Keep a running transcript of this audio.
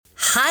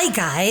Hi,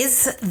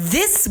 guys.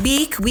 This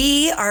week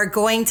we are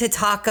going to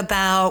talk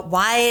about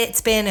why it's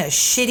been a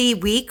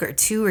shitty week or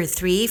two or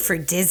three for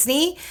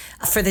Disney,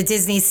 for the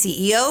Disney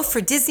CEO,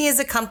 for Disney as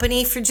a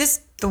company, for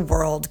just the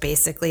world,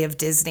 basically, of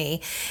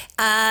Disney.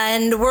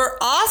 And we're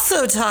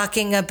also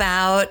talking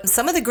about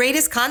some of the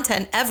greatest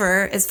content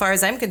ever, as far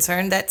as I'm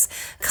concerned, that's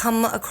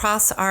come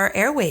across our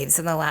airwaves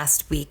in the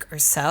last week or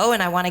so.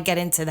 And I want to get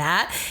into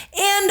that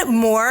and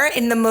more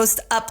in the most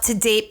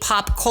up-to-date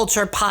pop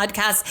culture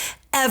podcast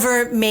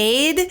ever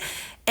made.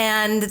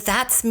 And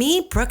that's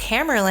me, Brooke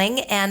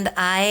Hammerling, and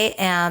I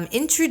am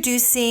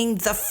introducing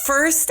the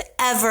first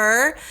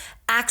ever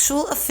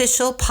actual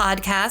official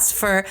podcast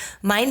for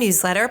my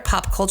newsletter,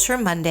 Pop Culture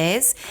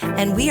Mondays.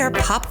 And we are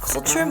Pop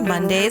Culture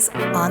Mondays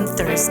on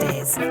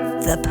Thursdays,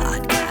 the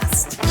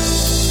podcast.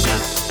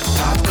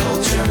 Pop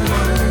Culture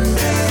Mondays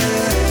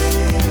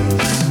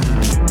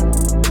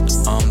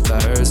on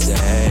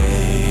Thursdays.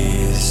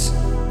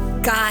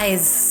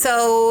 Guys,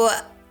 so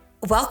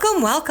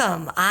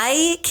welcome.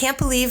 I can't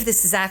believe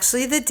this is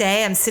actually the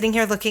day. I'm sitting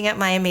here looking at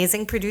my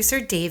amazing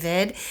producer,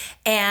 David,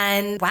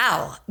 and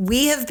wow,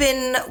 we have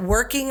been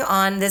working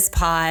on this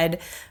pod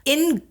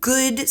in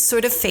good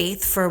sort of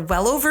faith for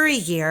well over a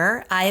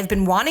year. I have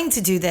been wanting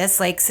to do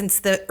this since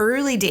the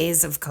early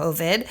days of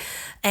COVID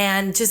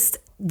and just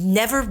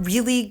never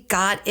really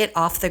got it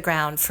off the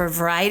ground for a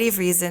variety of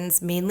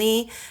reasons,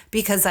 mainly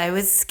because I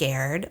was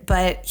scared.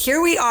 But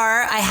here we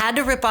are. I had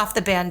to rip off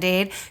the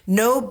Band-Aid.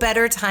 No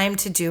better time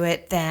to do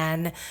it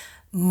than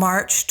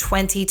March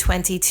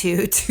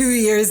 2022, 2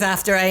 years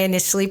after I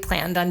initially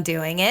planned on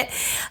doing it.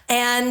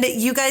 And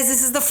you guys,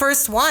 this is the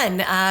first one,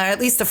 or at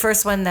least the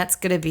first one that's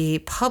going to be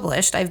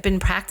published. I've been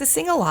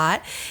practicing a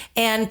lot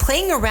and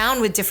playing around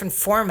with different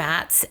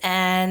formats.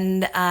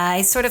 And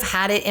I sort of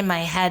had it in my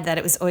head that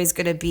it was always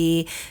going to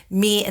be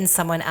me and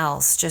someone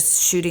else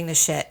just shooting the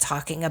shit,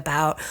 talking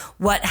about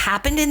what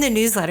happened in the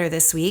newsletter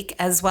this week,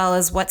 as well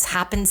as what's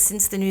happened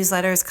since the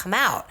newsletter has come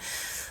out.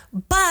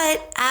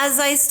 But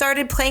as I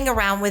started playing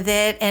around with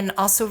it and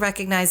also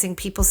recognizing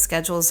people's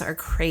schedules are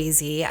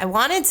crazy, I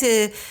wanted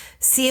to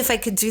see if I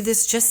could do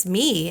this just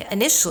me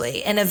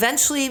initially and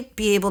eventually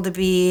be able to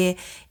be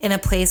in a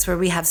place where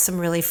we have some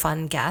really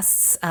fun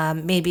guests,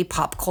 maybe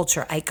pop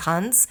culture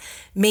icons,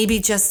 maybe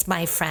just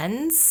my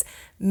friends.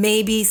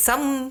 Maybe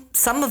some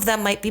of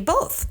them might be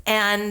both,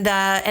 and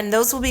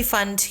those will be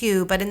fun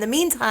too. But in the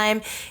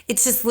meantime,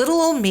 it's just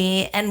little old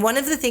me. And one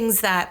of the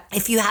things that,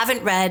 if you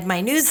haven't read my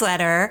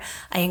newsletter,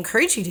 I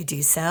encourage you to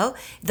do so.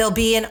 They'll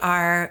be in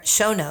our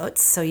show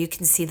notes, so you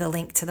can see the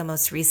link to the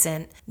most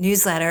recent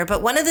newsletter.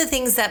 But one of the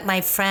things that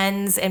my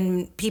friends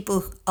and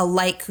people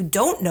alike who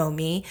don't know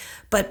me,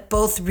 but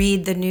both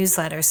read the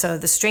newsletter, so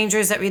the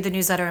strangers that read the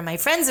newsletter and my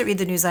friends that read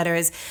the newsletter,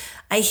 is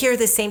I hear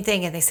the same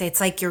thing and they say,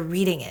 it's like you're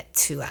reading it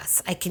to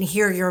us. I can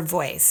hear your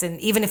voice.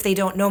 And even if they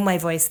don't know my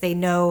voice, they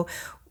know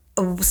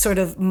sort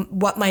of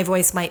what my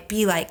voice might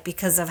be like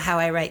because of how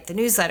I write the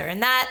newsletter.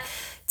 And that,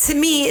 to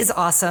me, is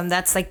awesome.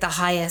 That's like the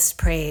highest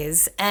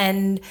praise.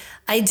 And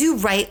I do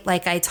write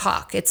like I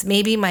talk. It's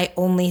maybe my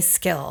only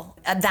skill.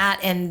 That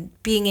and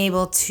being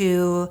able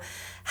to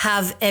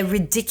have a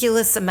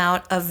ridiculous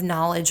amount of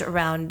knowledge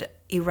around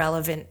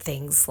irrelevant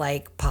things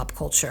like pop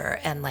culture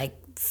and like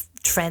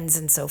trends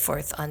and so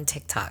forth on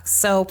TikTok.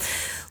 So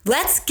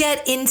let's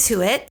get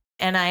into it.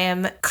 And I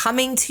am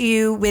coming to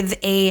you with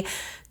a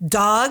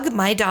dog,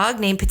 my dog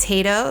named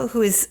Potato,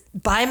 who is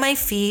by my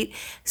feet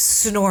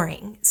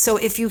snoring. So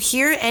if you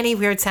hear any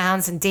weird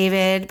sounds, and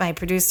David, my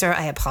producer,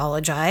 I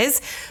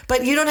apologize,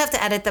 but you don't have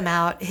to edit them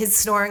out. His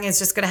snoring is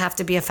just going to have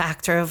to be a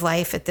factor of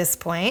life at this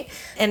point.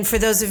 And for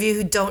those of you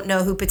who don't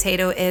know who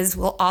Potato is,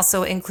 we'll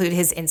also include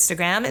his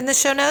Instagram in the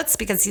show notes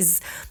because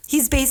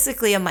he's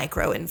basically a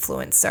micro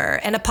influencer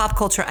and a pop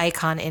culture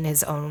icon in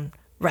his own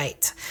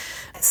right.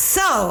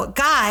 So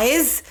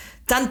guys,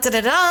 dun da da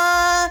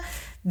da.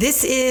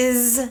 This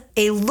is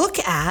a look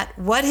at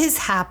what has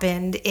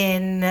happened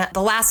in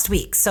the last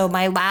week. So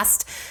my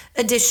last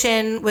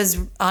edition was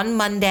on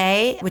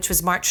Monday, which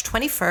was March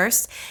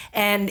 21st,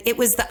 and it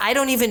was the I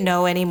Don't Even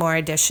Know Anymore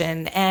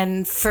edition.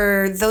 And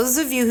for those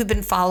of you who've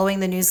been following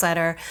the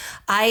newsletter,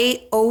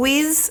 I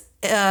always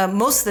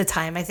most of the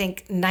time, I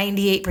think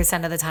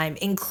 98% of the time,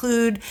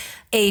 include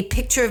a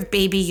picture of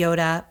Baby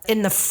Yoda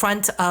in the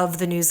front of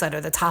the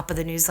newsletter, the top of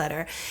the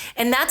newsletter.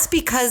 And that's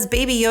because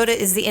Baby Yoda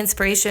is the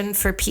inspiration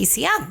for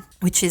PCM,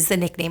 which is the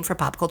nickname for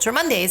Pop Culture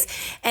Mondays.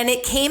 And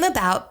it came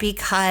about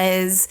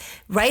because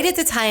right at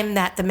the time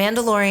that The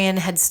Mandalorian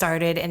had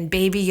started and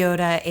Baby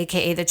Yoda,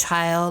 aka the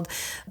child,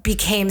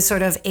 became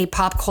sort of a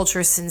pop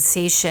culture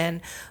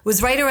sensation,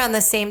 was right around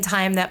the same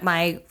time that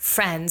my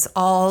friends,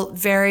 all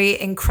very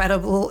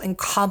incredible,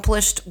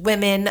 accomplished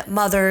women,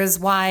 mothers,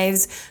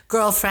 wives,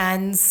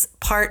 girlfriends,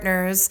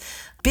 partners,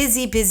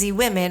 busy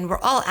women, were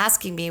all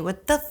asking me,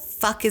 what the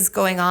fuck is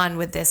going on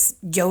with this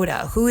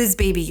Yoda? Who is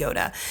Baby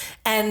Yoda?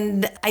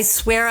 And I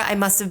swear I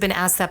must have been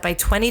asked that by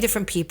 20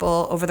 different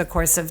people over the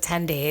course of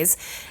 10 days.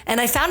 And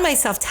I found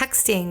myself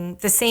texting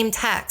the same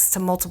text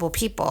to multiple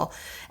people.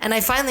 And I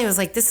finally was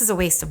like, this is a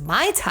waste of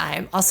my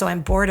time. Also,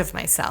 I'm bored of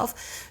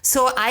myself.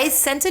 So I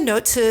sent a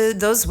note to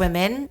those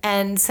women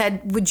and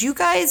said, would you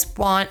guys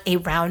want a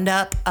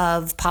roundup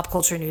of pop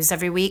culture news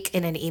every week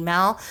in an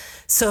email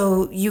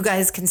so you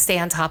guys can stay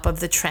on top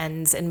of the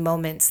trends and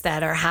moments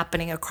that are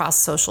happening across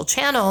social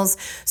channels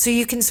so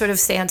you can sort of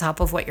stay on top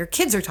of what your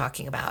kids are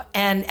talking about?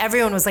 And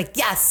everyone was like,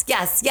 yes,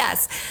 yes,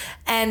 yes.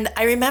 And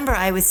I remember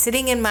I was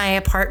sitting in my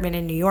apartment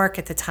in New York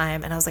at the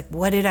time, and I was like,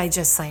 what did I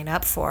just sign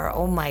up for?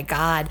 Oh my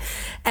God.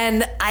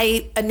 And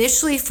I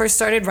initially first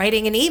started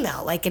writing an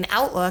email, like an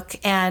Outlook,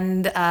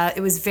 and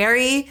it was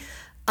very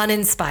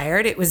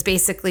uninspired. It was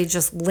basically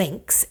just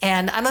links.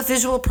 And I'm a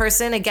visual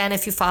person. Again,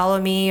 if you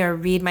follow me or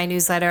read my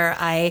newsletter,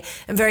 I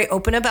am very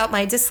open about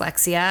my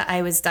dyslexia.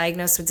 I was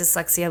diagnosed with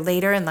dyslexia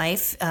later in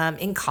life,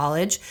 in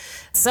college.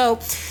 So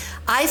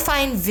I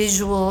find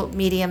visual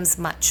mediums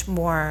much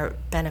more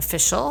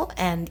beneficial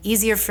and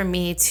easier for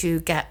me to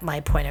get my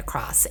point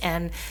across.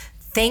 And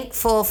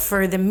thankful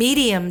for the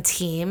Medium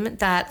team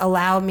that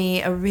allow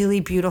me a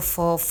really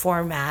beautiful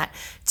format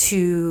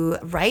to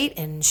write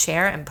and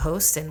share and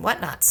post and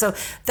whatnot. So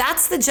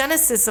that's the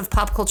genesis of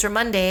Pop Culture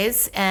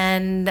Mondays.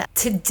 And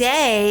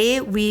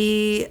today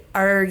we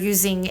are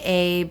using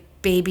a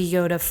Baby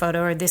Yoda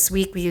photo, or this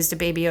week we used a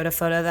Baby Yoda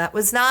photo that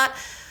was not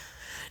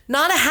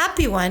a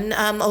happy one.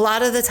 A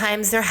lot of the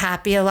times they're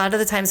happy. A lot of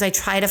the times I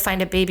try to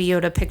find a Baby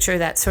Yoda picture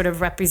that sort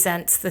of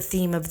represents the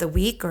theme of the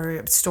week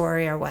or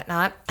story or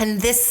whatnot.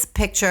 And this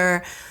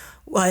picture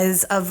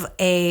was of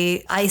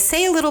I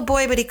say a little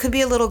boy, but he could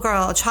be a little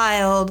girl, a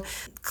child,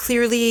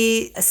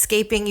 clearly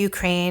escaping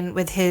Ukraine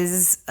with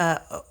his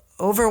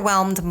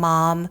overwhelmed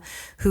mom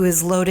who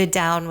is loaded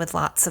down with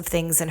lots of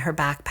things in her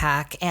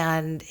backpack,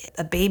 and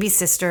a baby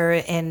sister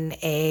in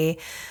a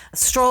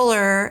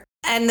stroller.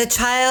 And the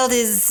child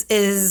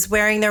is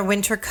wearing their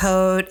winter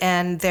coat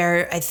and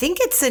I think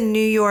it's a New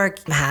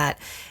York hat,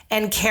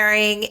 and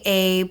carrying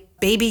a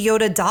Baby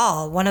Yoda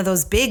doll, one of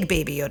those big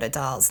Baby Yoda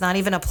dolls, not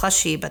even a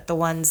plushie, but the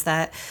ones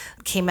that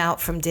came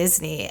out from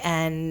Disney.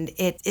 And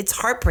it's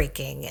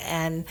heartbreaking.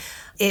 And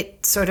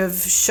it sort of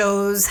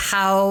shows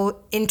how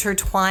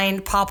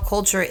intertwined pop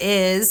culture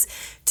is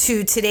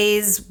to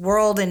today's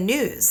world and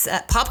news.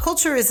 Pop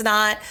culture is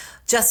not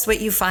just what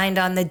you find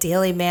on the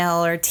Daily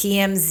Mail or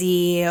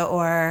TMZ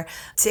or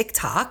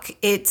TikTok.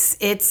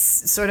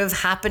 It's sort of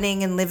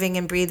happening and living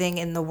and breathing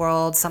in the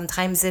world.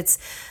 Sometimes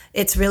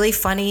it's really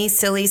funny,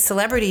 silly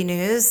celebrity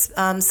news.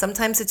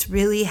 Sometimes it's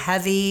really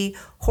heavy,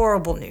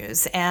 horrible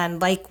news.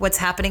 And like what's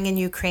happening in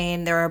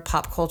Ukraine, there are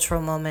pop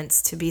cultural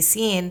moments to be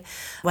seen,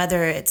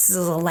 whether it's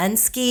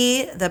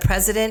Zelensky, the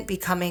president,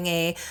 becoming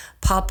a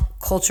pop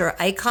culture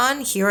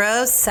icon,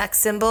 hero, sex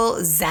symbol,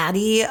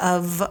 zaddy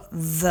of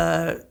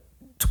the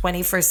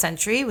 21st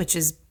century, which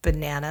is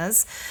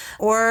bananas,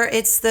 or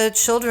it's the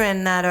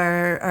children that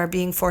are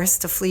being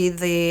forced to flee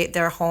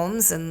their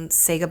homes and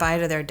say goodbye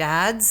to their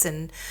dads,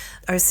 and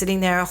are sitting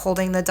there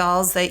holding the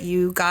dolls that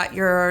you got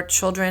your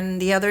children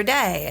the other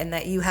day and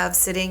that you have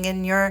sitting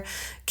in your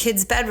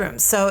kids' bedroom.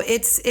 So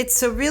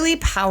it's a really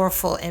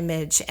powerful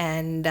image,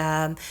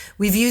 and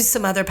we've used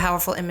some other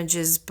powerful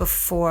images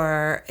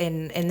before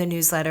in the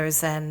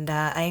newsletters, and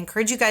I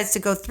encourage you guys to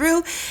go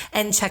through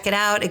and check it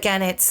out.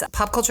 Again, it's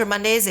Pop Culture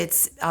Mondays.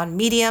 It's on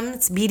Medium.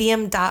 It's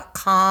medium.com/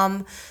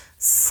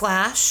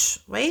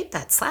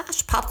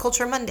 Pop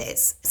Culture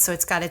Mondays. So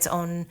it's got its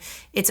own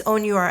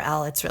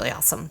URL. It's really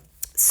awesome.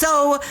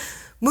 So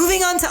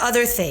moving on to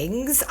other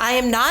things, I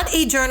am not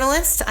a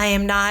journalist. I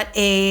am not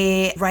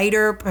a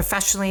writer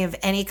professionally of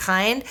any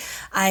kind.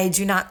 I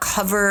do not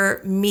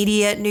cover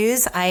media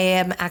news. I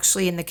am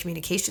actually in the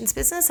communications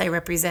business. I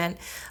represent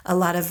a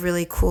lot of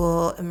really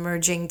cool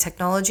emerging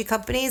technology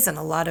companies and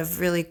a lot of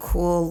really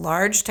cool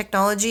large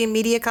technology and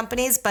media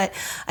companies, but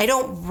I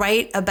don't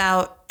write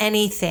about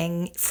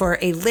anything for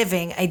a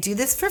living. I do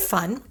this for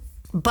fun,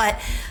 but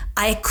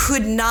I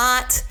could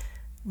not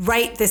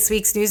write this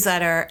week's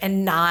newsletter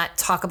and not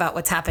talk about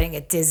what's happening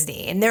at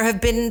Disney. And there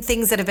have been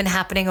things that have been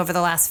happening over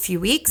the last few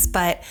weeks,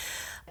 but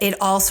it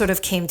all sort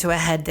of came to a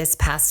head this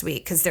past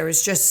week because there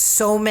was just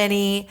so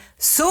many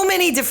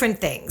different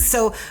things.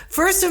 So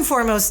first and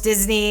foremost,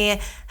 Disney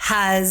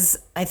has,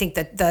 I think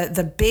that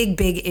the big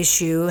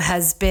issue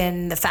has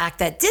been the fact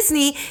that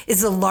Disney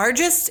is the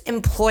largest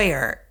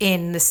employer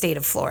in the state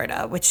of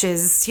Florida, which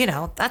is,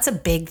 that's a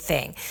big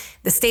thing.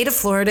 The state of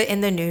Florida in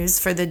the news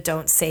for the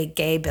Don't Say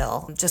Gay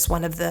bill, just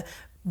one of the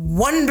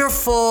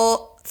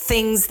wonderful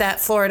things that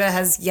Florida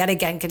has yet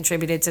again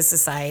contributed to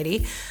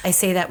society. I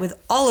say that with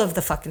all of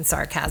the fucking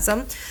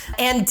sarcasm.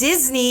 And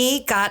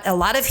Disney got a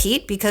lot of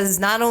heat because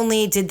not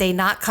only did they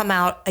not come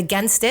out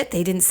against it,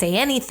 they didn't say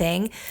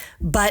anything,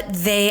 but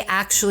they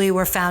actually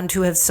were found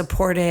to have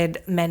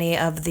supported many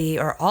of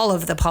or all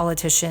of the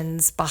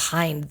politicians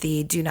behind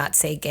the Do Not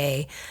Say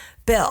Gay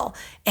bill.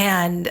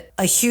 And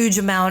a huge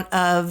amount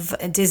of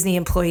Disney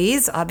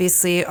employees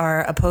obviously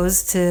are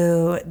opposed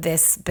to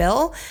this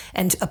bill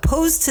and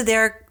opposed to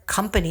their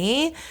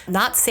company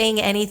not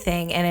saying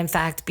anything and in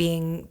fact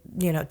being,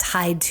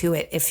 tied to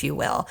it, if you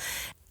will.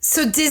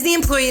 So Disney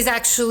employees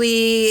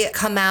actually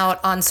come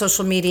out on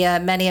social media,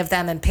 many of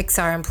them, and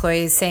Pixar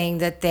employees, saying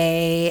that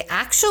they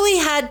actually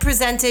had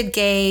presented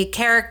gay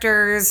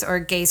characters or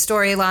gay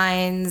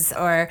storylines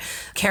or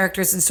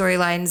characters and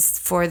storylines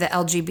for the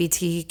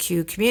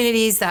LGBTQ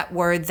communities that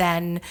were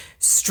then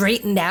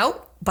straightened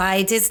out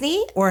by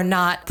Disney or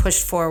not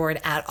pushed forward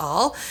at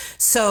all.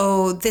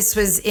 So this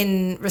was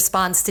in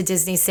response to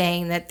Disney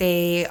saying that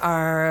they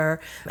are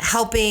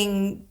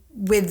helping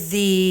with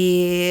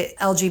the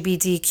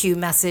LGBTQ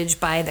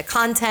message by the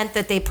content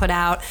that they put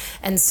out.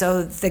 And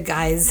so the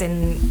guys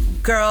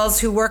and girls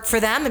who work for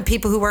them and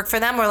people who work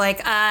for them were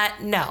like,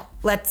 no,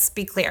 let's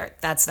be clear.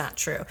 That's not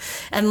true.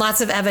 And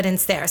lots of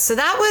evidence there. So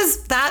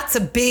that's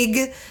a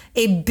big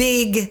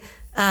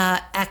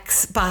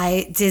X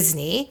by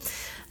Disney.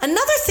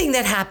 Another thing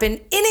that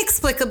happened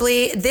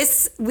inexplicably,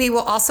 this we will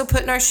also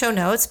put in our show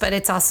notes, but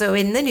it's also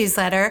in the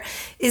newsletter,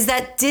 is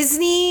that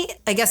Disney,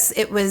 I guess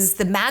it was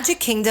the Magic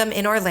Kingdom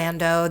in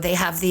Orlando. They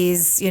have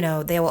these,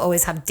 they will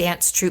always have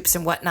dance troupes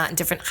and whatnot in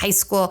different high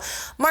school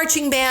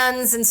marching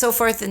bands and so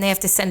forth. And they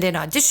have to send in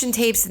audition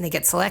tapes and they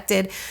get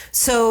selected.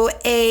 So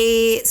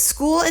a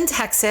school in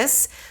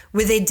Texas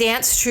with a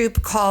dance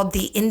troupe called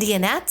the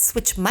Indianettes,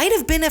 which might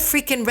have been a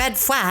freaking red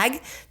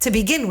flag to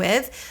begin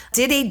with,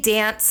 did a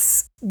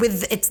dance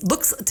with, it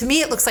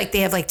looks like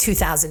they have like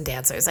 2,000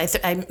 dancers.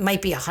 I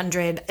might be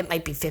 100, it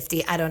might be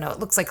 50, I don't know. It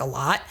looks like a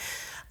lot.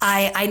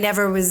 I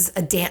never was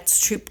a dance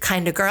troupe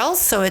kind of girl,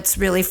 so it's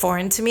really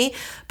foreign to me.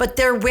 But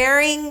they're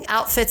wearing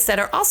outfits that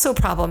are also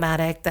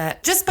problematic,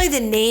 that just by the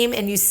name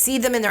and you see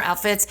them in their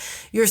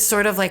outfits, you're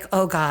sort of like,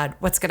 oh God,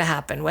 what's going to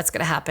happen? What's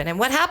going to happen? And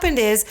what happened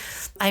is,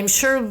 I'm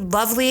sure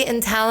lovely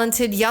and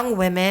talented young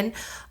women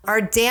are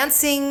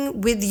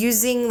dancing with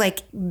using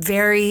like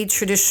very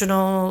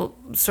traditional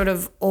sort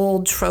of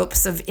old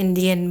tropes of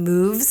Indian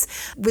moves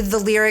with the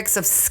lyrics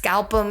of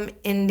 "Scalp 'em,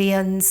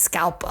 Indian,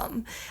 scalp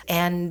 'em."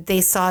 And they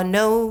saw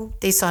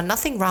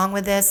nothing wrong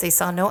with this. They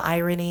saw no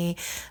irony.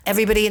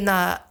 Everybody in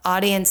the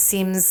audience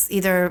seems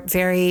either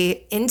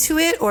very into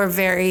it or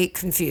very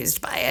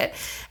confused by it.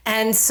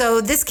 And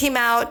so this came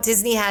out.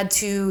 Disney had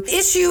to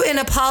issue an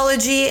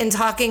apology in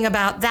talking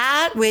about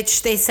that,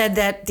 which they said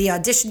that the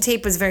audition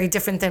tape was very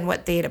different than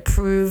what they had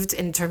approved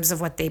in terms of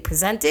what they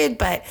presented.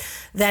 But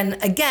then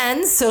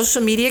again,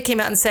 social media came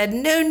out and said,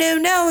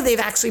 no,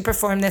 they've actually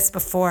performed this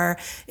before.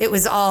 It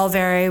was all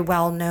very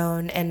well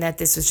known and that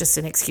this was just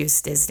an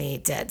excuse Disney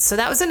did. So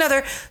that was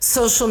another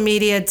social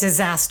media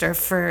disaster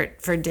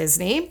for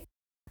Disney.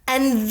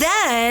 And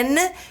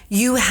then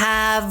you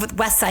have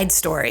West Side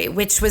Story,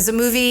 which was a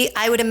movie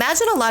I would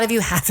imagine a lot of you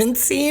haven't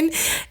seen.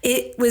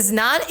 It was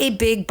not a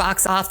big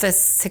box office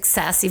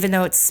success, even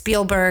though it's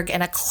Spielberg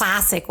and a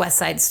classic West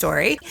Side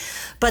Story.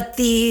 But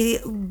the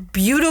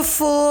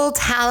beautiful,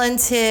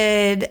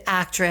 talented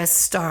actress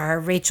star,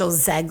 Rachel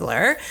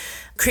Zegler,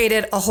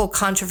 created a whole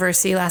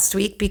controversy last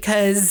week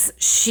because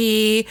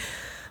she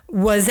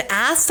was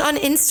asked on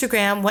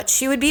Instagram what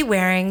she would be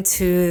wearing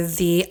to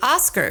the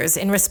Oscars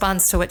in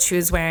response to what she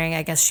was wearing.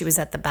 I guess she was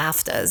at the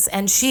BAFTAs.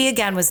 And she,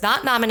 again, was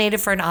not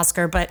nominated for an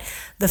Oscar, but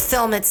the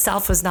film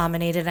itself was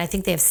nominated. I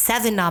think they have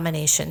 7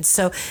 nominations.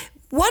 So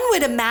one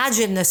would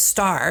imagine the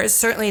stars,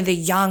 certainly the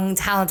young,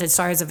 talented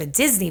stars of a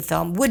Disney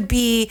film, would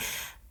be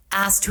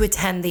asked to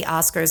attend the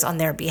Oscars on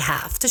their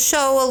behalf to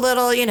show a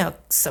little,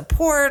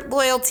 support,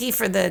 loyalty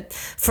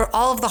for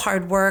all of the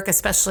hard work,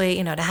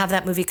 especially, to have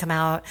that movie come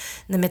out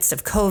in the midst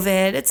of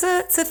COVID. It's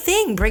a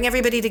thing. Bring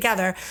everybody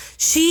together.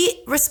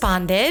 She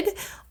responded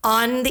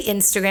on the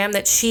Instagram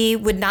that she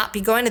would not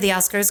be going to the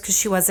Oscars because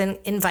she wasn't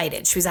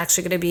invited. She was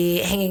actually going to be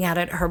hanging out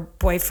at her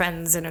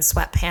boyfriend's in her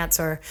sweatpants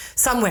or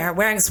somewhere,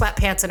 wearing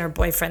sweatpants and her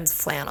boyfriend's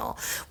flannel.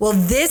 Well,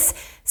 this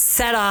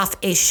set off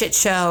a shit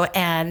show,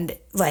 and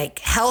like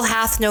hell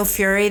hath no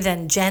fury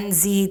than Gen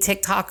Z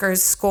TikTokers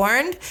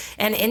scorned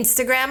and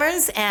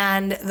Instagrammers,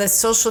 and the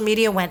social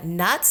media went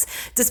nuts,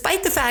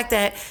 despite the fact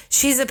that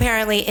she's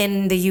apparently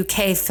in the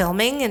UK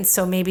filming, and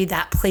so maybe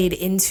that played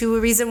into a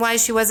reason why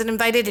she wasn't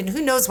invited, and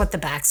who knows what the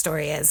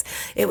backstory is.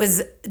 It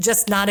was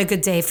just not a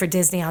good day for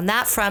Disney on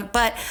that front.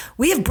 But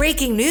we have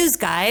breaking news,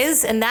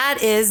 guys, and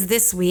that is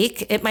this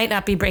week. It might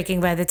not be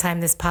breaking by the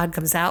time this pod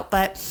comes out,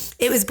 but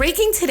it was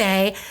breaking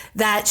today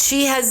that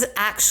she has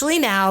actually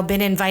now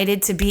been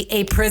invited to be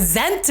a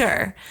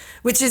presenter,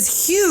 which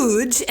is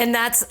huge. And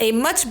that's a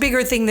much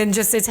bigger thing than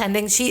just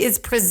attending. She is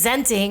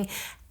presenting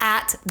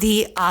at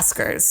the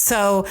Oscars.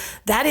 So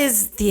that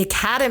is the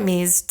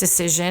Academy's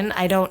decision.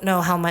 I don't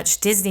know how much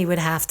Disney would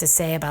have to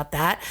say about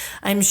that.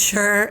 I'm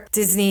sure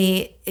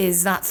Disney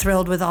is not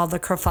thrilled with all the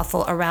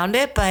kerfuffle around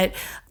it, but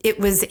it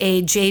was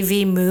a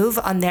JV move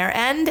on their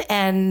end,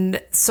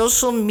 and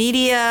social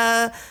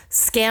media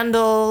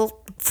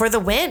scandal for the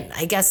win.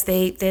 I guess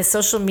the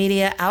social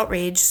media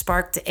outrage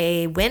sparked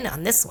a win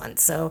on this one.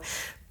 So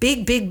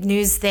big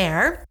news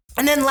there.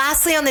 And then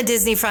lastly, on the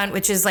Disney front,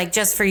 which is like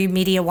just for you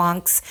media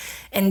wonks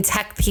and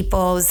tech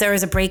people, there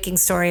was a breaking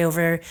story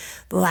over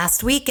the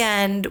last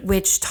weekend,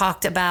 which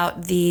talked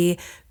about the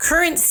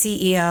current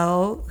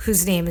CEO,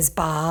 whose name is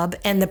Bob,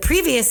 and the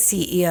previous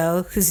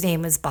CEO, whose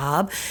name is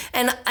Bob.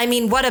 And I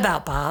mean, what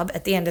about Bob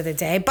at the end of the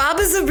day? Bob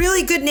is a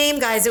really good name,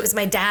 guys. It was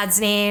my dad's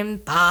name,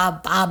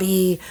 Bob,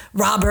 Bobby,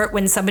 Robert,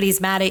 when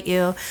somebody's mad at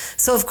you.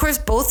 So of course,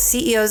 both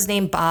CEOs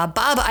named Bob.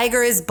 Bob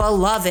Iger is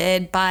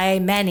beloved by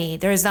many.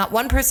 There is not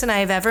one person I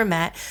have ever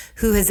met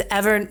who has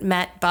ever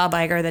met Bob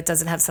Iger that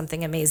doesn't have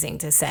something amazing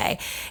to say.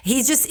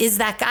 He just is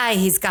that guy.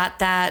 He's got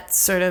that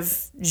sort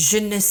of je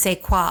ne sais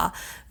quoi.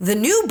 The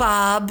new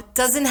Bob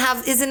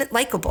isn't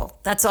likable.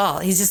 That's all.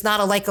 He's just not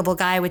a likable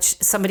guy,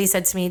 which somebody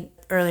said to me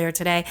earlier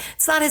today.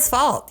 It's not his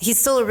fault. He's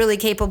still a really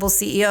capable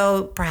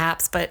CEO,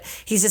 perhaps, but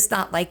he's just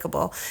not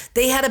likable.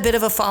 They had a bit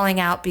of a falling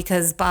out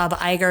because Bob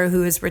Iger,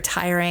 who is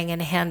retiring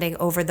and handing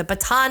over the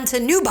baton to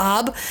new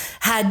Bob,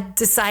 had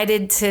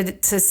decided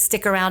to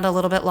stick around a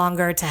little bit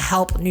longer to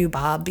help new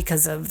Bob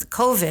because of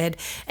COVID,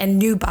 and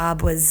new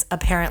Bob was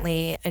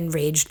apparently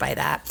enraged by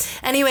that.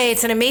 Anyway,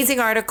 it's an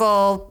amazing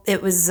article.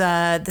 It was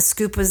the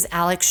scoop was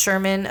Alex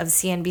Sherman of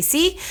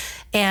CNBC.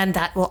 And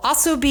that will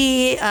also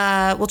be,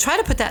 we'll try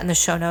to put that in the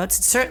show notes.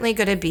 It's certainly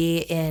going to be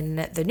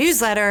in the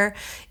newsletter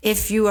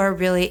if you are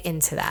really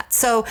into that.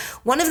 So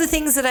one of the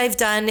things that I've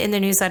done in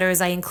the newsletter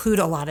is I include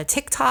a lot of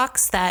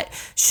TikToks that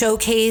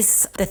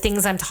showcase the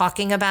things I'm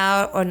talking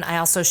about. And I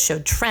also show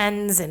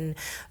trends and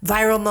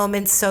viral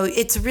moments. So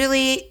it's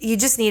really, you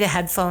just need a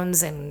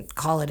headphones and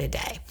call it a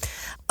day.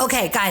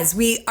 Okay, guys,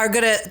 we are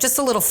going to, just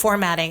a little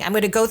formatting. I'm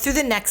going to go through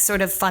the next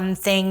sort of fun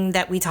thing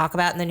that we talk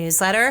about in the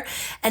newsletter,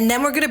 and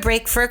then we're going to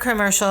break for a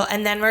commercial,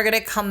 and then we're going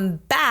to come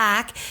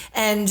back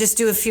and just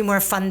do a few more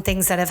fun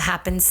things that have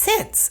happened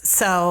since.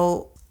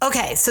 So,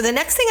 okay, so the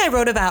next thing I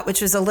wrote about,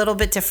 which was a little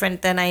bit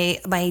different than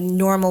my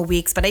normal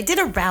weeks, but I did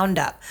a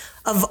roundup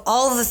of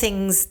all the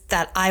things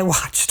that I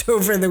watched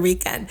over the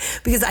weekend,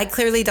 because I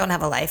clearly don't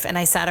have a life, and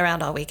I sat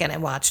around all weekend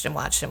and watched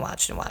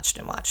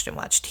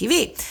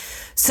TV.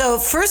 So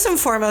first and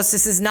foremost,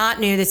 this is not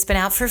new. It's been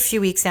out for a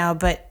few weeks now,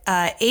 but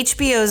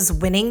HBO's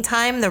Winning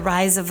Time, The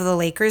Rise of the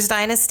Lakers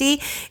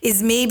Dynasty,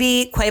 is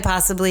maybe quite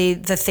possibly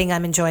the thing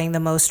I'm enjoying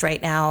the most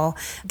right now.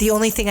 The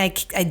only thing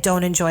I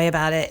don't enjoy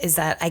about it is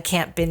that I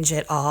can't binge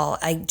it all.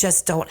 I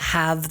just don't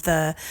have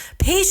the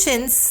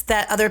patience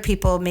that other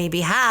people maybe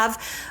have.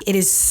 It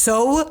is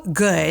so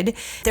good.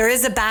 There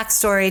is a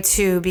backstory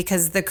too,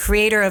 because the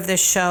creator of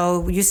this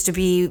show used to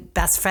be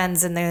best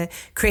friends and the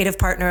creative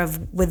partner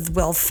with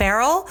Will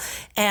Ferrell.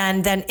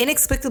 And then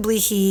inexplicably,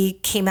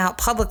 he came out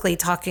publicly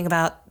talking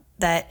about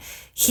that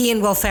he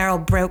and Will Ferrell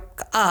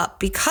broke up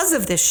because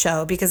of this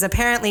show, because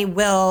apparently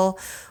Will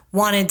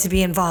wanted to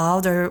be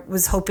involved or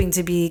was hoping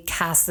to be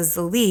cast as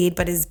the lead,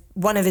 but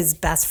one of his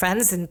best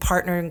friends and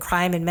partner in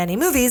crime in many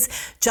movies,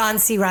 John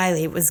C.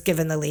 Reilly, was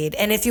given the lead.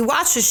 And if you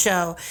watch the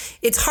show,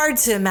 it's hard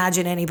to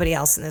imagine anybody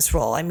else in this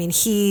role. I mean,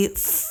 he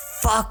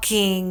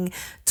fucking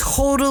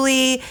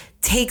totally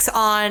takes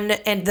on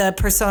the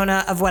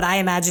persona of what I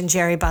imagine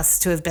Jerry Buss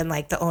to have been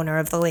like, the owner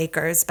of the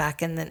Lakers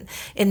back in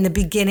the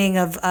beginning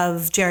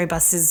of Jerry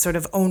Buss's sort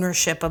of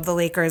ownership of the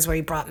Lakers, where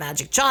he brought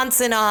Magic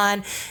Johnson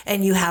on,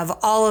 and you have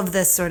all of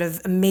this sort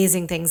of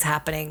amazing things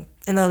happening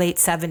in the late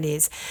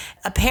 70s.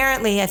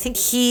 Apparently, I think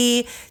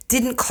he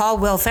didn't call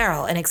Will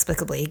Ferrell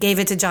inexplicably. He gave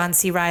it to John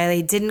C.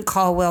 Reilly, didn't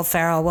call Will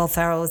Ferrell. Will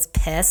Ferrell was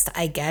pissed.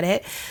 I get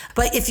it.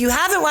 But if you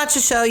haven't watched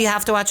the show, you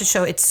have to watch the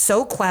show. It's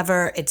so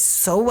clever. It's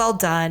so well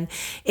done.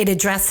 It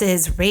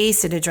addresses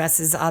race. It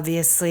addresses,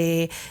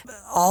 obviously,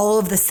 all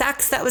of the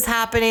sex that was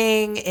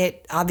happening.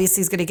 It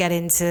obviously is going to get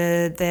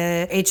into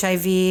the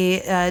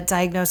HIV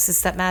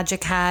diagnosis that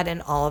Magic had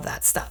and all of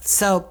that stuff.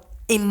 So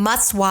a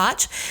must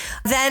watch.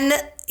 Then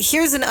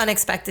here's an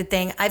unexpected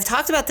thing. I've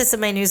talked about this in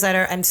my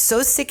newsletter. I'm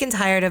so sick and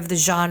tired of the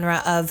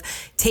genre of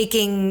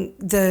taking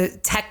the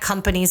tech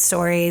company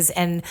stories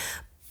and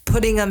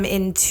putting them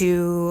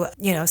into,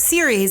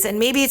 series. And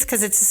maybe it's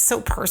because it's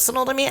so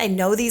personal to me. I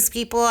know these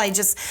people. I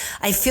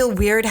feel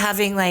weird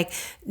having like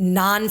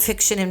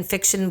nonfiction and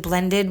fiction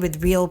blended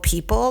with real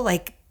people.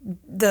 Like,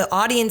 the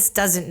audience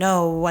doesn't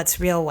know what's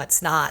real,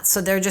 what's not.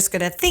 So they're just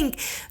going to think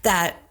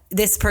that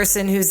this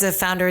person who's the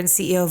founder and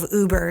CEO of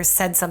Uber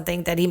said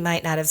something that he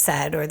might not have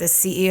said, or the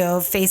CEO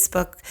of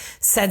Facebook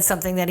said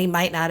something that he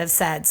might not have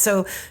said.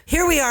 So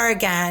here we are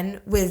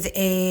again with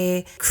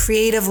a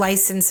creative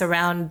license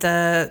around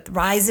the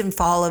rise and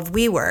fall of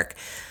WeWork.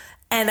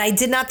 And I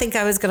did not think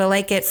I was going to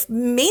like it,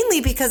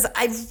 mainly because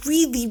I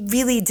really,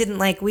 really didn't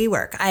like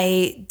WeWork.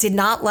 I did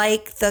not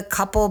like the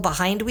couple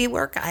behind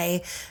WeWork.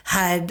 I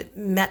had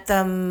met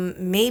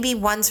them maybe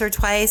once or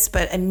twice,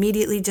 but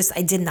immediately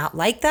I did not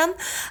like them.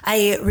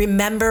 I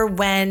remember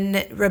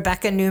when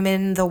Rebecca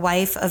Newman, the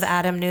wife of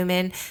Adam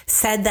Newman,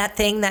 said that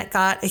thing that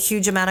got a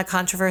huge amount of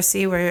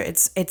controversy, where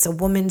it's a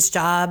woman's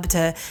job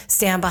to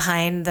stand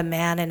behind the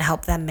man and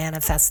help them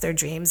manifest their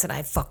dreams. And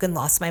I fucking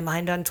lost my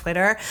mind on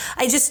Twitter.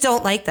 I just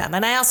don't like them.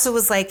 And I also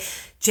was like,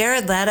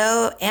 Jared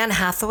Leto, Anne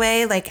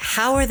Hathaway, like,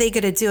 how are they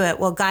going to do it?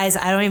 Well, guys,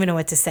 I don't even know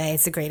what to say.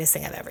 It's the greatest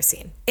thing I've ever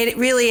seen. It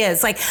really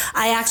is. Like,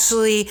 I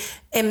actually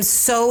am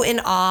so in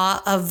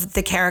awe of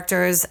the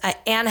characters.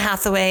 Anne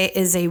Hathaway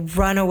is a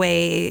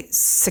runaway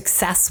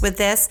success with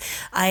this.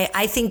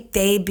 I think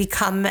they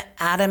become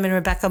Adam and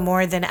Rebecca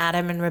more than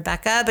Adam and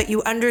Rebecca, but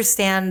you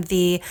understand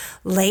the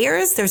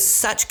layers. There's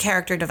such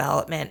character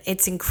development.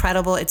 It's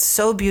incredible. It's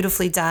so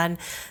beautifully done.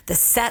 The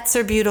sets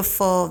are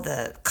beautiful.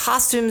 The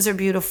costumes are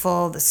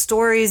beautiful. The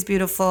story is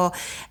beautiful.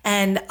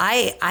 And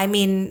I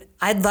mean,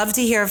 I'd love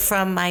to hear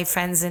from my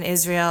friends in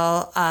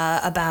Israel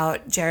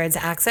about Jared's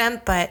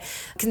accent, but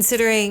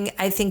considering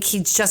I think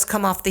he'd just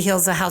come off the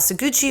heels of House of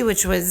Gucci,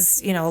 which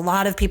was, a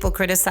lot of people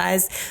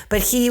criticized,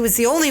 but he was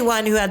the only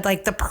one who had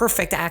like the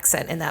perfect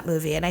accent in that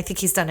movie. And I think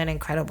he's done an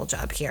incredible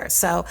job here.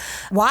 So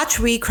watch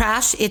We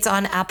Crash. It's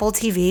on Apple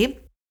TV.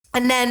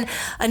 And then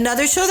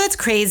another show that's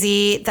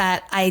crazy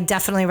that I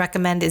definitely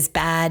recommend is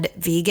Bad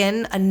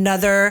Vegan.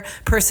 Another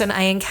person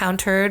I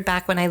encountered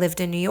back when I lived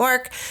in New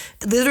York.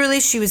 Literally,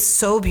 she was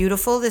so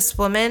beautiful. This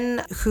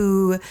woman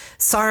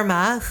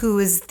Sarma, who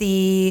is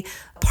the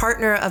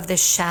partner of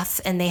this chef,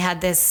 and they had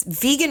this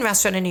vegan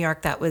restaurant in New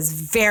York that was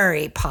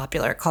very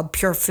popular called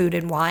Pure Food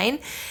and Wine.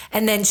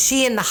 And then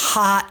she and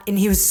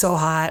he was so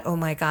hot. Oh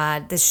my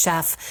God, this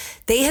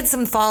chef, they had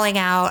some falling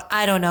out.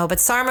 I don't know, but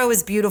Sarma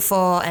was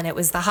beautiful and it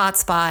was the hot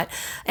spot.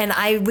 And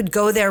I would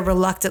go there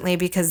reluctantly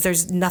because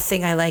there's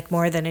nothing I like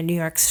more than a New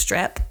York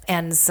strip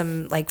and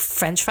some like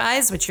French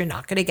fries, which you're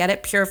not going to get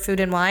at Pure Food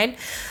and Wine.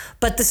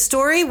 But the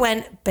story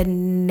went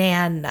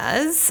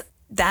bananas.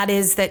 That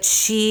is that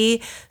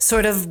she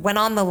sort of went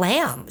on the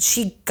lam.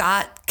 She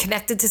got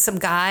connected to some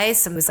guy,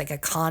 was like a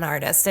con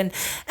artist. And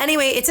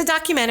anyway, it's a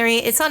documentary.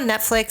 It's on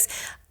Netflix.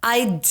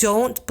 I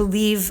don't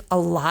believe a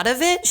lot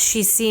of it.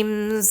 She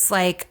seems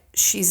like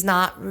she's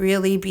not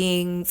really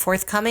being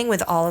forthcoming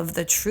with all of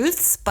the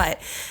truths, but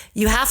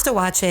you have to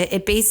watch it.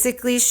 It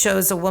basically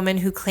shows a woman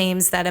who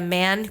claims that a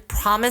man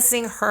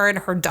promising her and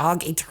her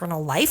dog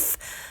eternal life,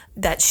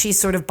 that she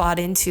sort of bought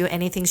into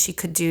anything she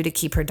could do to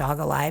keep her dog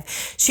alive.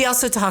 She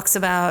also talks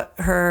about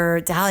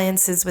her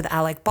dalliances with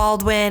Alec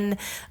Baldwin.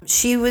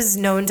 She was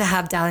known to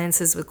have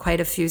dalliances with quite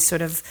a few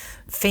sort of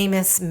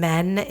famous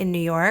men in New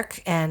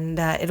York, and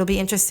it'll be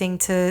interesting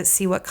to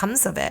see what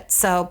comes of it.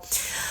 So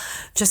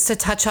just to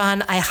touch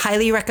on, I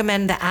highly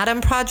recommend The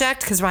Adam Project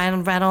because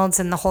Ryan Reynolds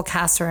and the whole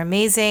cast are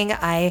amazing.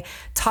 I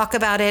talk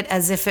about it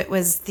as if it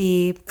was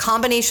the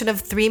combination of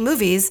 3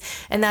 movies,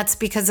 and that's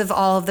because of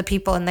all of the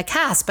people in the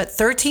cast. But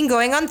 13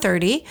 Going on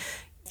 30,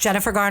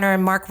 Jennifer Garner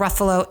and Mark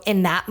Ruffalo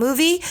in that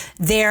movie,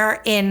 they're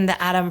in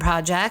The Adam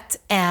Project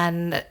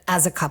and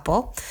as a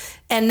couple.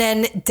 And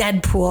then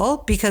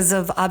Deadpool, because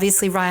of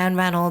obviously Ryan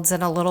Reynolds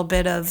and a little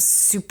bit of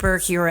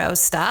superhero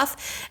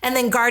stuff. And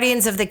then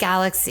Guardians of the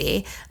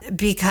Galaxy,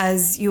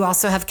 because you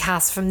also have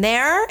cast from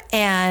there.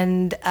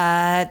 And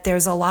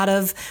there's a lot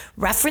of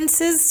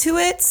references to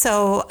it.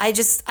 So I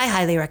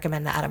highly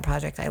recommend The Adam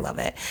Project. I love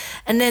it.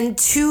 And then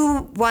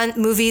 2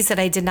 movies that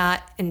I did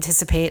not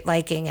anticipate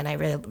liking, and I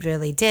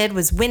really did,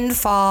 was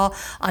Windfall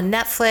on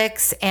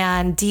Netflix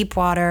and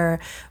Deepwater,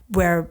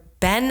 where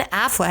Ben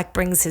Affleck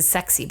brings his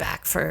sexy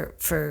back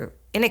for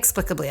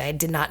inexplicably. I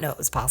did not know it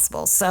was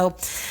possible. So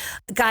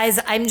guys,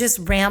 I'm just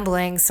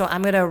rambling. So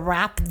I'm going to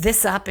wrap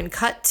this up and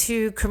cut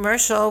to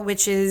commercial,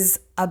 which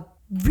is a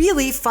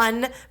really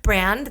fun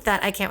brand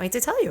that I can't wait to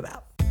tell you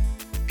about.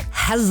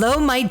 Hello,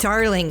 my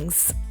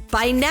darlings.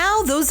 By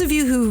now, those of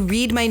you who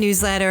read my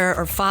newsletter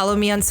or follow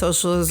me on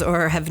socials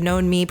or have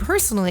known me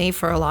personally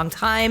for a long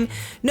time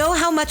know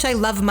how much I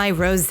love my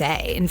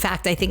rosé. In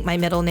fact, I think my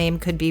middle name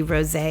could be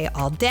Rosé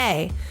all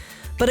day.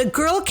 But a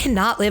girl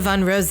cannot live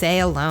on rosé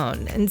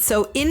alone. And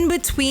so in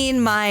between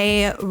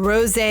my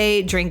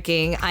rosé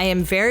drinking, I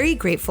am very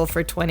grateful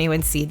for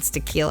 21 Seeds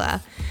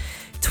Tequila.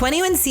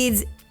 21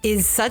 Seeds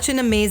is such an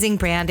amazing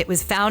brand. It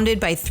was founded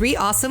by 3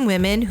 awesome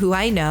women who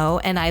I know,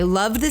 and I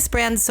love this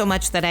brand so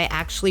much that I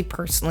actually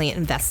personally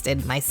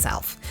invested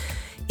myself.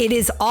 It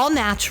is all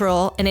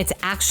natural, and it's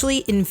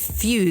actually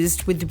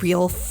infused with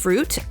real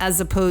fruit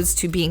as opposed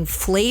to being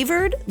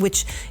flavored,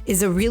 which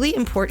is a really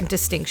important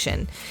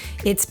distinction.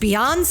 It's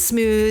beyond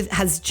smooth,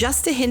 has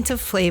just a hint of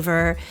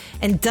flavor,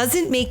 and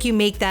doesn't make you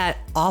make that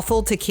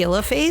awful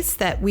tequila face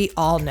that we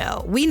all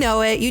know. We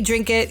know it. You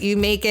drink it, you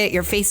make it,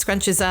 your face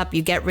scrunches up,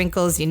 you get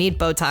wrinkles, you need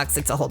Botox.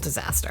 It's a whole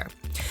disaster.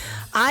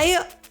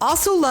 I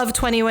also love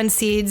 21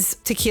 Seeds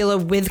Tequila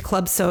with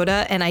club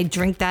soda, and I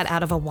drink that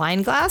out of a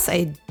wine glass.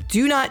 I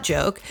do not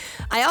joke.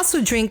 I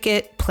also drink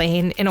it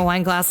plain in a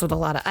wine glass with a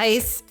lot of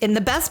ice. And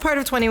the best part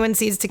of 21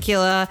 Seeds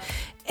Tequila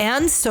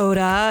and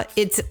soda,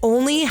 it's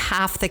only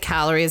half the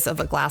calories of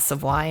a glass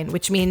of wine,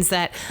 which means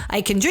that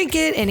I can drink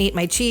it and eat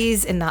my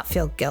cheese and not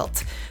feel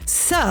guilt.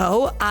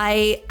 So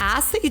I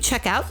ask that you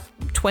check out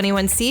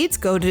 21 Seeds.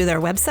 Go to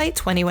their website,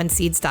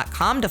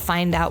 21seeds.com, to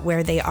find out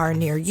where they are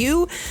near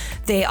you.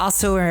 They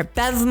also are at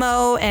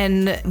Bevmo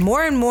and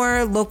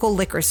more local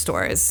liquor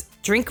stores.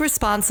 Drink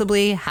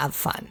responsibly, have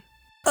fun.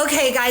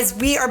 Okay, guys,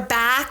 we are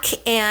back,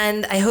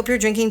 and I hope you're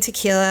drinking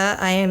tequila.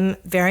 I am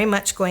very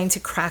much going to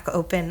crack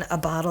open a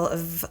bottle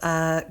of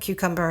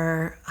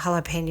cucumber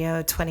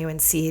jalapeno 21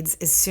 seeds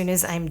as soon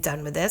as I'm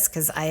done with this,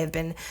 because I have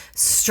been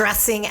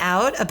stressing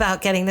out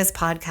about getting this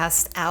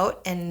podcast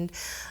out. And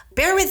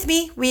bear with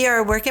me, we are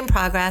a work in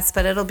progress,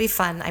 but it'll be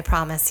fun, I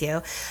promise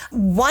you.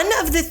 One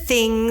of the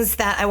things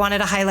that I wanted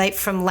to highlight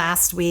from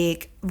last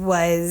week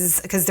was,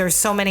 because there's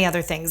so many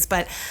other things,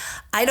 but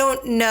I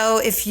don't know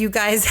if you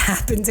guys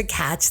happen to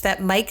catch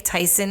that Mike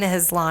Tyson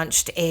has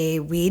launched a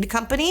weed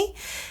company,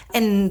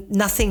 and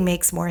nothing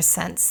makes more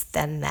sense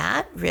than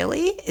that,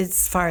 really,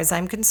 as far as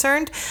I'm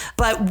concerned.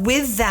 But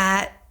with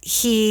that,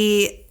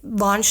 he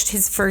launched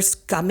his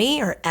first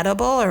gummy or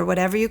edible or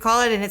whatever you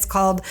call it, and it's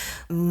called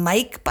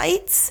Mike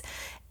Bites,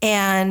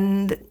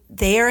 and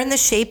they are in the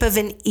shape of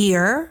an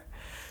ear.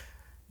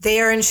 They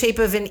are in shape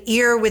of an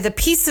ear with a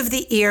piece of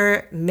the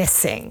ear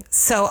missing.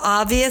 So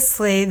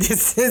obviously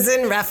this is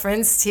in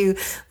reference to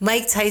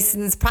Mike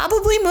Tyson's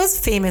probably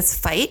most famous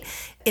fight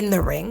in the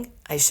ring,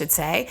 I should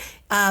say,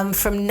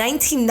 from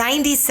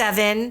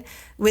 1997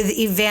 with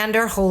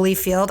Evander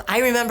Holyfield.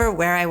 I remember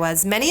where I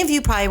was. Many of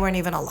you probably weren't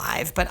even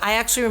alive, but I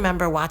actually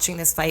remember watching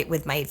this fight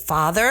with my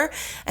father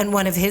and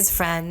one of his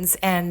friends,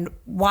 and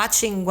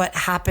watching what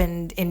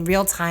happened in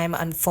real time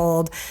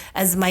unfold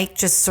as Mike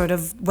just sort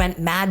of went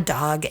mad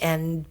dog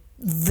and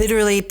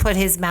literally put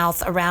his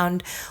mouth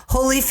around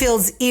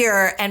Holyfield's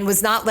ear and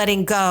was not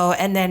letting go,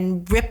 and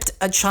then ripped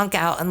a chunk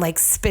out and like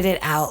spit it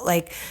out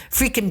like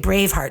freaking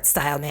Braveheart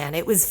style, man.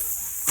 It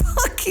was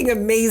fucking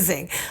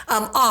amazing.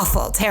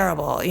 Awful,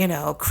 terrible,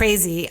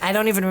 crazy. I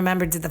don't even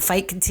remember, did the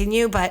fight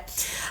continue?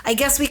 But I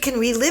guess we can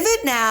relive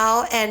it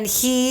now. And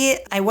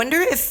I wonder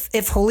if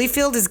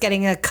Holyfield is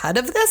getting a cut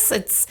of this.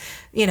 It's,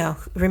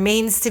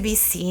 remains to be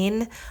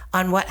seen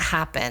on what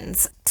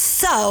happens.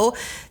 So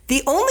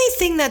the only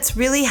thing that's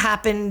really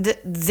happened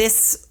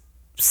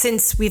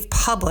since we've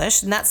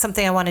published, and that's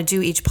something I want to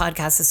do each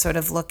podcast, is sort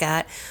of look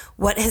at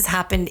what has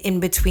happened in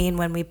between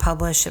when we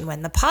publish and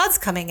when the pod's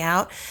coming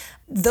out.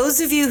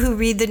 Those of you who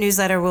read the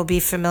newsletter will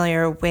be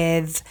familiar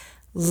with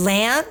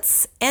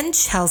Lance and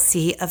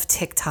Chelsea of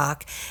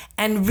TikTok,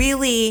 and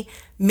really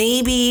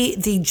maybe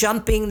the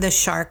jumping the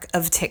shark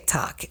of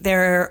TikTok.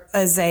 There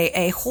is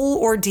a whole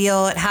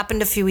ordeal. It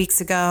happened a few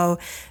weeks ago.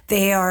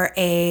 They are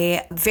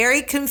a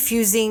very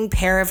confusing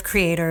pair of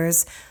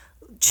creators.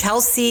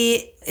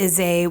 Chelsea is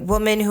a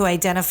woman who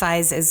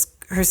identifies as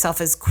herself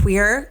as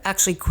queer,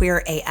 actually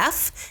queer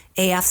AF.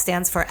 AF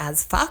stands for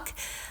as fuck.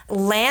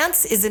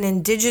 Lance is an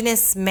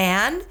indigenous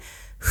man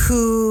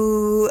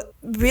who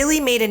really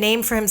made a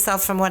name for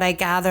himself, from what I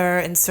gather,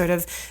 and sort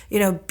of,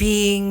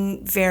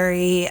 being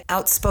very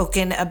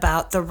outspoken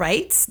about the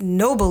rights,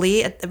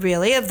 nobly,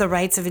 really, of the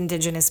rights of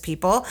indigenous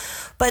people,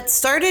 but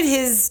started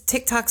his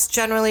TikToks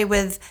generally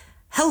with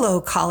 "Hello,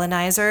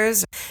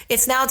 colonizers."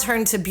 It's now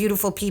turned to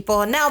 "Beautiful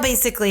people." And now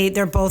basically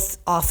they're both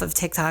off of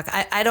TikTok.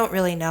 I don't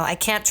really know. I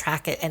can't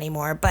track it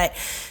anymore. But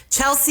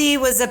Chelsea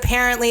was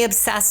apparently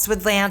obsessed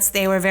with Lance.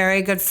 They were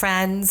very good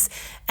friends.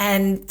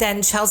 And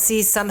then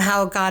Chelsea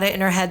somehow got it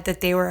in her head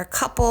that they were a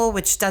couple,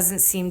 which doesn't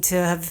seem to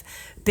have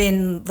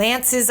been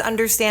Lance's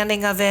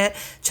understanding of it.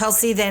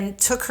 Chelsea then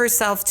took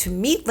herself to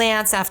meet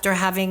Lance after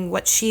having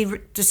what she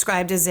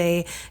described as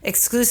a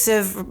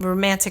exclusive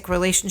romantic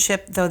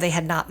relationship, though they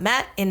had not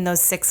met in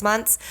those 6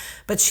 months.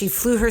 But she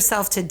flew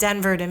herself to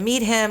Denver to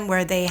meet him,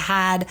 where they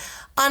had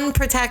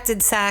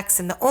unprotected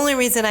sex. And the only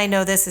reason I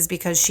know this is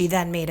because she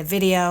then made a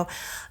video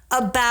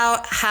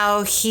about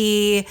how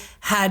he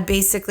had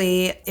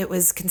it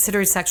was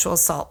considered sexual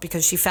assault,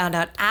 because she found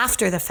out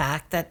after the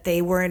fact that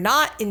they were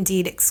not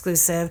indeed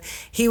exclusive.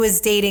 He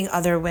was dating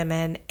other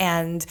women,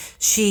 and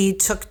she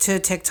took to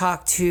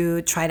TikTok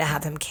to try to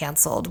have him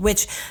canceled,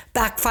 which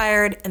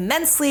backfired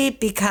immensely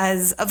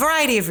because a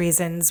variety of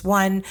reasons.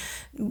 One,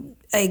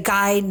 a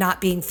guy not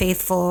being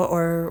faithful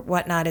or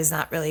whatnot is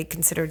not really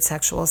considered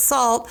sexual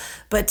assault.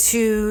 But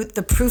two,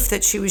 the proof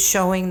that she was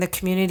showing the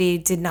community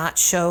did not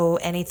show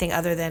anything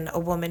other than a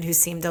woman who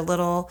seemed a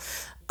little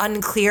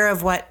unclear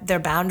of what their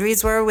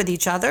boundaries were with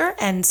each other,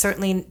 and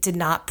certainly did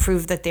not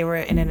prove that they were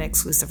in an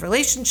exclusive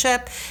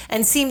relationship,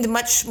 and seemed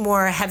much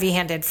more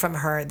heavy-handed from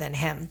her than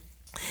him.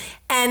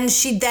 And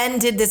she then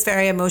did this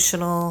very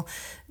emotional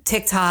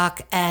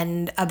TikTok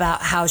and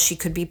about how she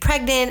could be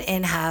pregnant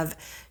and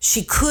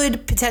she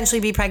could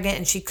potentially be pregnant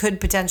and she could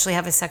potentially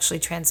have a sexually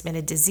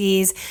transmitted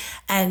disease.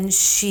 And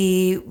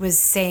she was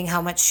saying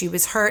how much she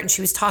was hurt, and she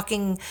was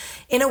talking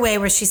in a way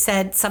where she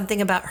said something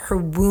about her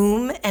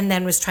womb and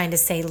then was trying to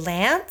say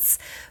Lance,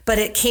 but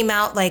it came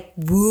out like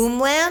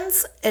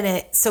Womblands.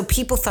 So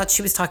people thought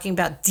she was talking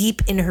about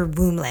deep in her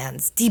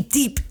womblands,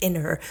 deep in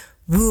her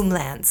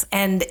Womblands.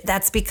 And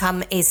that's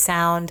become a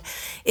sound.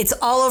 It's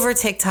all over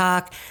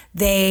TikTok.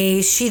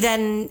 She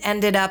then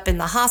ended up in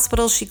the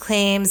hospital, she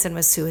claims, and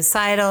was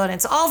suicidal. And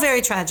it's all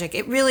very tragic.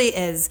 It really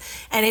is.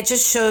 And it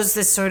just shows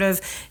this sort of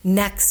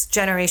next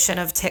generation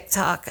of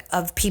TikTok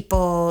of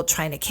people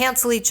trying to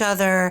cancel each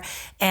other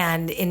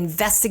and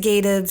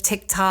investigative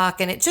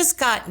TikTok. And it just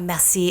got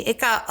messy. It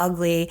got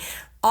ugly.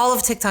 all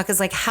of TikTok is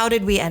like, how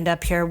did we end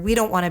up here? We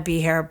don't want to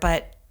be here,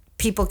 but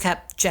people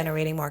kept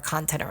generating more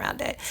content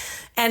around it.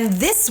 And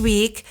this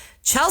week,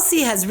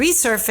 Chelsea has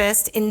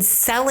resurfaced in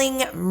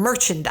selling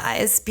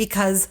merchandise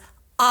because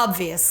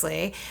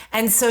obviously.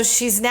 And so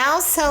she's now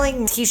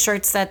selling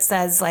t-shirts that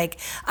says like,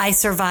 I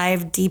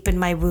survived deep in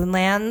my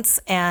woundlands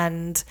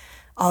and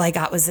all I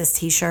got was this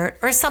t-shirt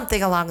or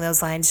something along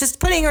those lines, just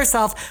putting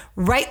herself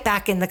right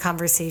back in the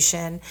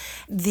conversation.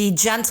 The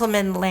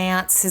gentleman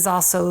Lance is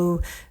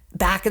also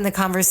back in the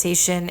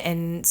conversation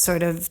and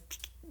sort of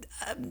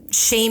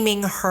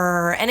shaming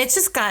her. And it's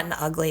just gotten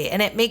ugly.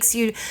 And it makes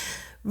you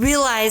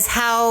realize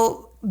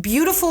how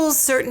beautiful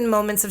certain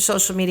moments of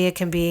social media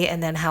can be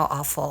and then how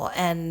awful.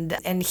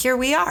 And here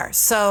we are.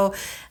 So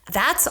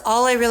that's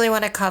all I really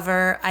want to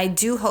cover. I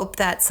do hope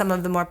that some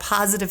of the more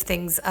positive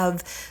things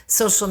of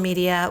social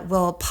media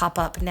will pop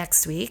up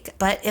next week.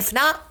 But if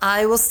not,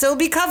 I will still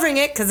be covering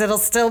it because it'll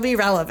still be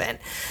relevant.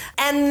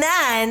 And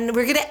then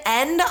we're going to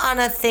end on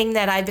a thing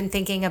that I've been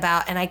thinking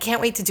about, and I can't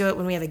wait to do it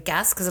when we have a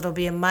guest because it'll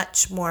be a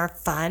much more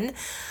fun.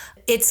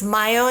 It's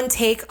my own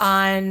take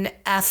on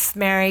F,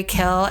 Marry,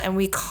 Kill, and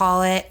we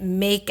call it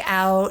Make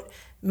Out,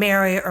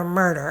 Marry, or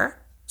Murder.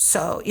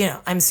 So,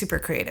 I'm super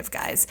creative,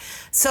 guys.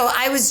 So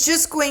I was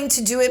just going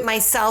to do it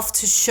myself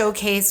to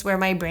showcase where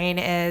my brain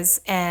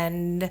is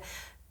and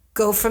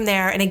go from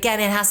there. And again,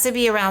 it has to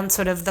be around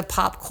sort of the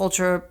pop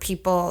culture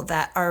people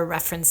that are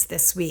referenced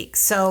this week.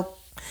 So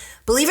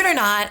believe it or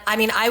not,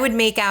 I would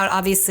make out,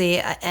 obviously,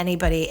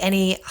 anybody,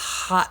 any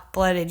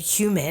hot-blooded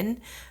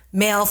human,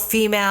 male,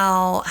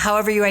 female,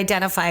 however you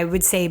identify,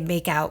 would say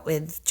make out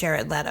with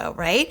Jared Leto,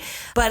 right?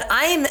 But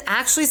I'm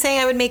actually saying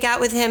I would make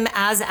out with him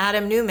as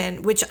Adam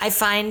Newman, which I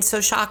find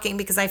so shocking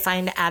because I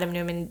find Adam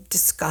Newman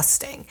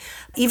disgusting.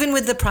 Even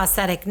with the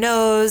prosthetic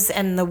nose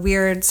and the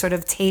weird sort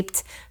of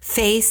taped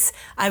face,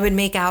 I would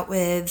make out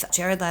with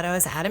Jared Leto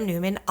as Adam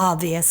Newman,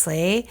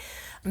 obviously.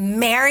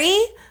 Marry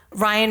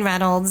Ryan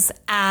Reynolds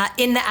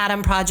in the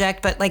Adam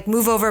Project, but like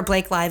move over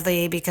Blake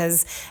Lively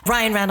because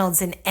Ryan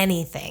Reynolds in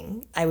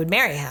anything, I would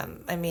marry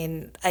him.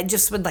 I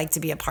just would like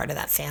to be a part of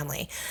that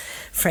family,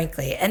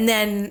 frankly. And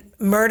then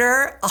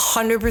murder,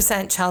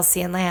 100%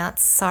 Chelsea and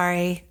Lance.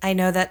 Sorry, I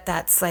know that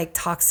that's like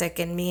toxic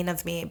and mean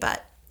of me,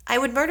 but I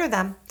would murder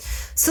them.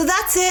 So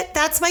that's it.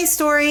 That's my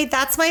story.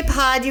 That's my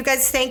pod. You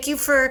guys, thank you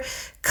for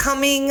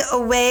coming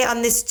away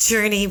on this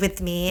journey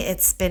with me.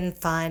 It's been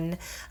fun.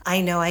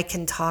 I know I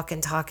can talk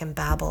and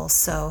babble.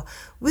 So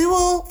we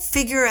will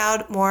figure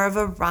out more of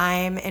a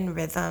rhyme and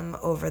rhythm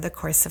over the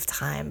course of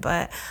time.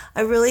 But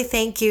I really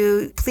thank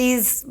you.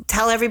 Please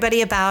tell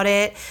everybody about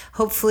it.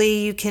 Hopefully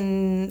you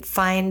can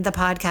find the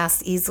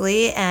podcast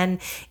easily. And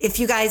if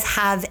you guys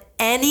have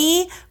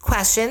any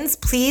questions,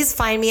 please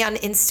find me on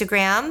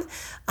Instagram.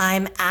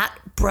 I'm at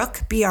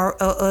Brooke, Brooke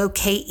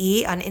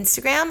on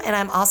Instagram. And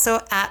I'm also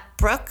at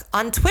Brooke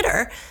on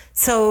Twitter.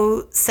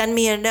 So send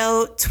me a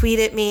note, tweet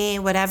at me,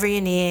 whatever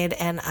you need,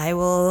 and I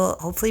will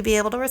hopefully be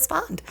able to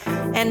respond.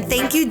 And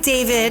thank you,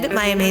 David,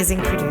 my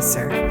amazing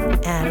producer.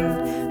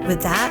 And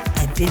with that,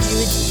 I bid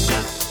you adieu.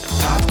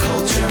 Pop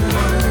Culture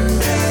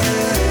Monday.